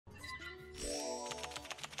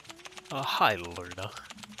Hi, Luna.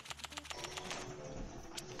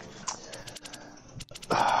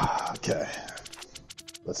 Okay.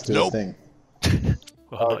 Let's do this thing.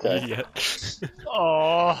 Well, Okay. not you yet.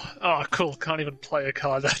 Oh, cool. Can't even play a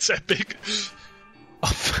card. That's epic.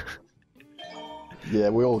 Yeah,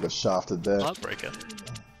 we all got shafted there. Heartbreaker.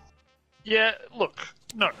 Yeah, look.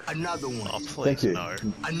 No. Another one. Oh, please, Thank you. no.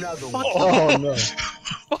 Another one. Oh no.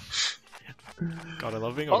 God, I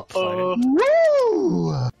love being on a plane.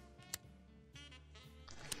 Woo!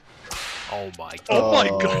 Oh my god. Oh my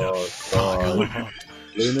god. God.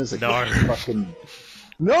 Luna's a No. fucking...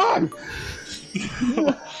 No!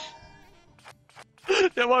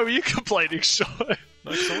 Yeah, why were you complaining, Sean?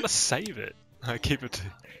 No, because I want to save it. I keep it to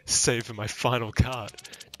save for my final card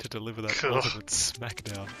to deliver that Cool. ultimate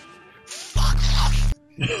smackdown. Fuck off!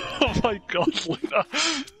 Oh my god, Luna.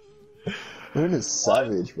 Luna's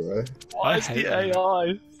savage, bro. Why I is hate the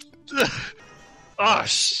AI? Ah,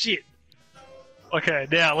 shit. Okay,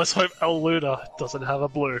 now let's hope El Luna doesn't have a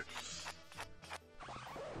blue.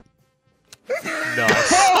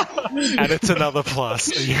 Nice. And it's another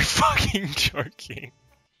plus. Are you fucking joking?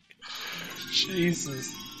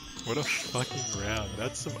 Jesus. What a fucking round.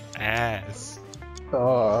 That's some ass.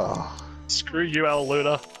 Oh. Screw you, El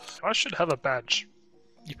Luna. I should have a badge.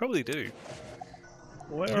 You probably do.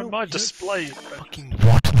 Where You are don't- my you don't display? Fucking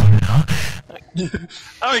what, Luna?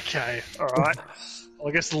 Okay, alright. Well,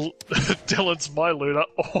 I guess Dylan's my Luna.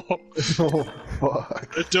 Oh, Oh,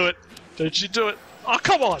 fuck. don't do it. Don't you do it. Oh,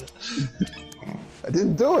 come on. I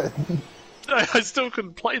didn't do it. I still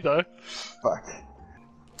couldn't play, though. Fuck.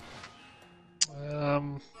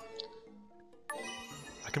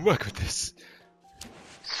 I can work with this.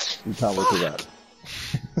 You can't look at that.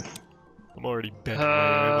 I'm already bent way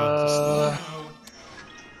over.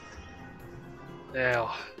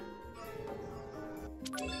 Now.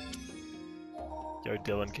 Yo,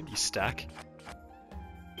 Dylan, can you stack?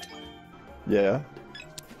 Yeah.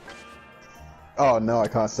 Oh no, I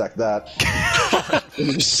can't stack that.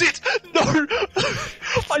 Shit! No!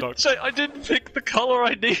 Stop. I didn't pick the color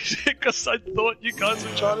I needed because I thought you guys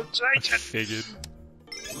were trying to I change it. figured.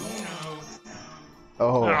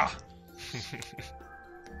 Oh. Ah.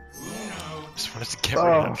 Just wanted to get rid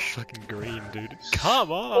of that fucking green, dude.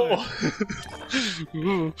 Come on!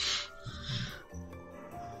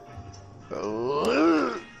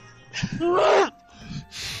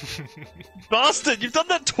 Bastard, you've done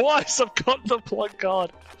that twice! I've got the plug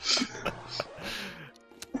card. This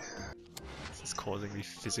is causing me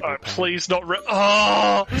physical Alright, pain. please not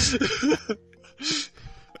Oh!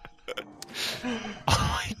 Oh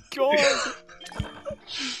my god!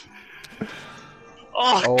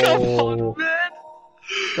 Oh, come on, Oh. man!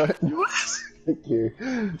 Thank you.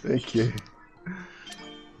 Thank you.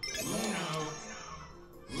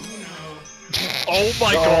 Oh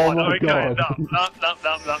my Oh god, my okay, God. no.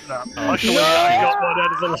 Luckily, I got one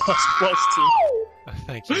out of the last plus two. Oh,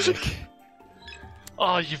 thank you, Nick.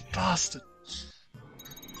 Oh, you bastard.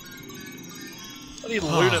 I need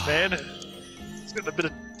Luna, man. It's got a bit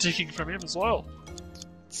of digging from him as well.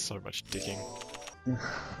 So much digging.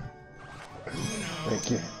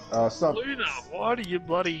 Thank you. Oh, stop. Luna, why do you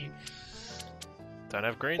bloody Don't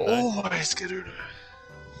have green though. always get Luna?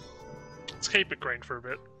 Let's keep it green for a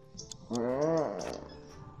bit.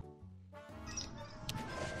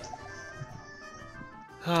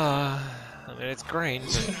 I mean, it's green,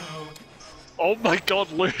 but Oh my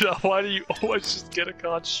god, Luna, why do you always just get a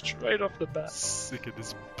card straight off the I'm bat? sick of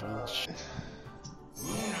this bullshit.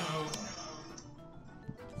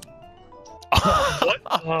 What?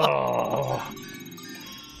 Oh.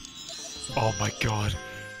 Oh my god.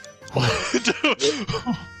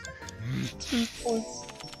 2 points.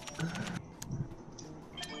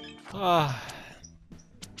 Ah.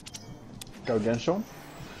 Go again, Sean.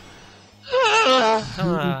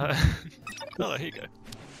 Oh, here you go.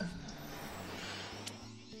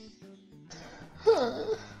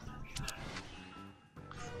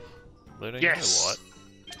 Luna, Yes. you know what?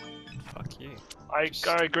 Fuck you. I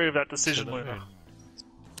agree with that decision, To the Luna. moon.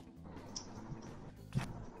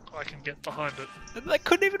 I can get behind it. And they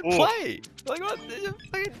couldn't even Ooh. play! Like, what?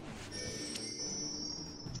 Fucking...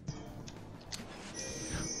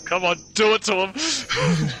 Come on, do it to him!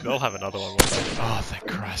 They'll have another one. Won't they? Oh, thank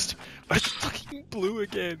Christ. But it's fucking blue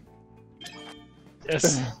again.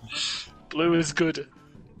 Yes. Blue is good.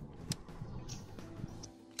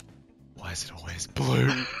 Why is it always blue?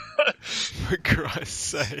 For Christ's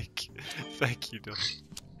sake. Thank you, Dylan.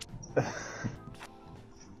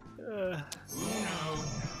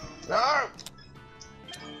 No!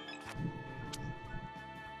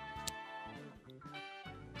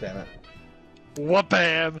 Damn it.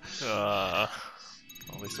 Wha-bam!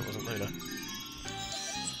 At least it wasn't Luna.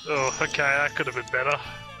 Oh, okay, that could have been better.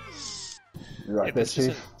 You right Yeah, there, this Chief?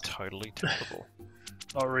 isn't totally terrible.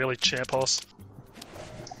 Oh, really, Champos?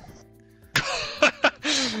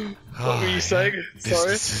 What were you saying?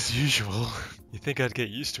 Sorry? Business as usual. You think I'd get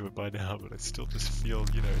used to it by now, but I still just feel,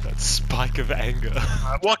 you know, that spike of anger.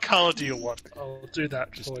 What colour do you want? I'll do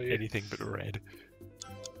that Just for you. anything but red.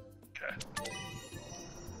 Okay.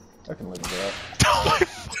 I can live with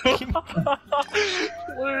that.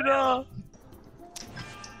 Luna!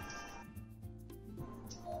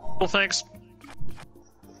 Well, thanks.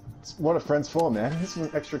 What are friends for, man? Here's some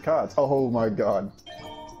extra cards. Oh my god.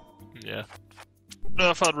 Yeah.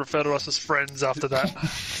 No, if I'd refer to us as friends after that.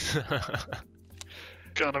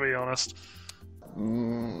 Gonna be honest.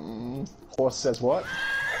 Horse says what?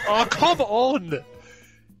 Oh, come on!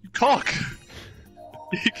 You cock!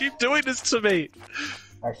 You keep doing this to me!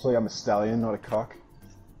 Actually, I'm a stallion, not a cock.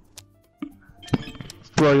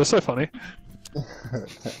 Bro, you're so funny.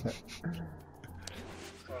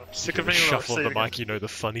 Sick of being Shuffle on the mic, you know the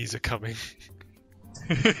funnies are coming.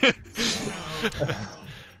 We can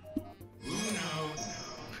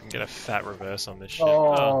get a fat reverse on this shit.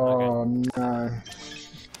 Oh, Okay. no.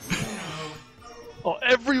 Oh,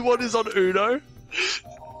 everyone is on Uno?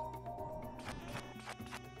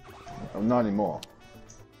 I'm not anymore.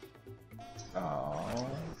 Oh.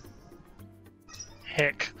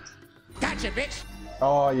 Heck. Gotcha, bitch!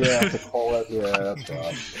 Oh, yeah, I have to call it. Yeah, that's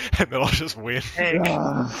right. And then I'll just win. Heck.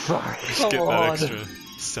 Ah, fuck. Just get Come that on. extra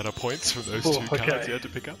set of points from those Oh, two cards okay. you had to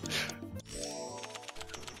pick up.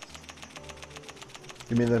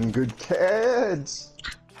 Give me them good cards.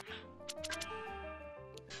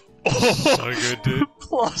 So good, dude.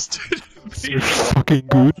 Blasted. So fucking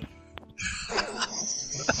good.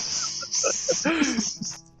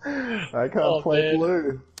 I can't Oh, play man.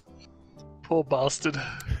 blue. Poor bastard.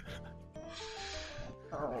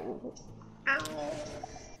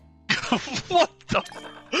 What the?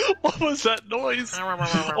 What was that noise?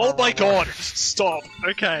 Oh my god! Stop.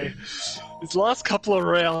 Okay. These last couple of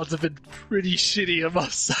rounds have been pretty shitty, I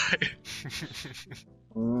must say.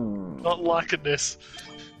 Not liking this.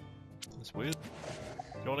 That's weird.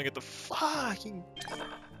 You want to get the fucking...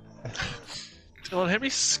 God, how many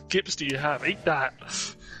skips do you have? Eat that.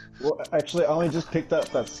 Well, actually, I only just picked up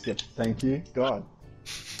that skip. Thank you. God.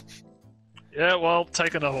 Yeah, well,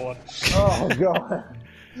 take another one. Oh, God.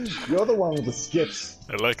 You're the one with the skips.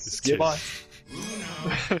 I like this Skip.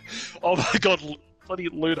 kid. Oh my god, bloody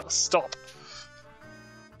Luna, stop.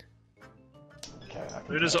 Okay, I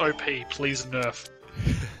can Luna's play. OP, please nerf.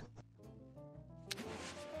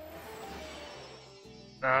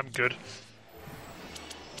 Nah, I'm good.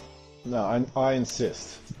 No, I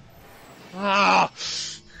insist. Ah!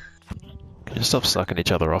 Can you stop sucking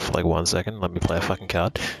each other off for like 1 second? Let me play a fucking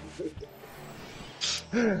card.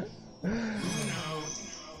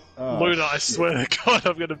 Oh, Luna, I shit. swear to god,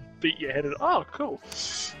 I'm gonna beat your head in. Oh, cool.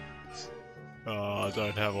 Oh, I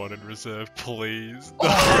don't have one in reserve, please. Oh,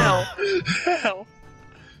 hell! Hell!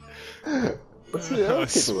 What's the other I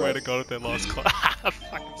swear to people god if they lost class.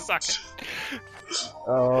 Fucking suck it.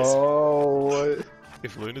 Oh.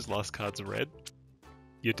 If Luna's last card's red,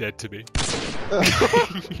 you're dead to me.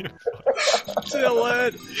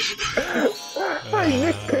 Dylan! I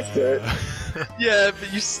nitpicked it. Yeah,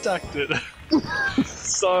 but you stacked it.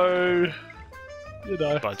 So, you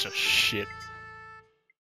know. Bunch of shit.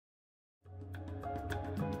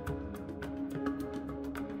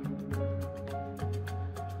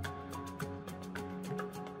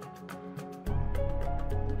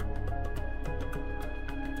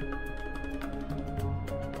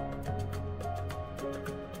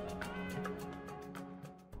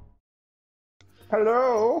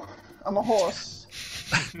 Hello, I'm a horse.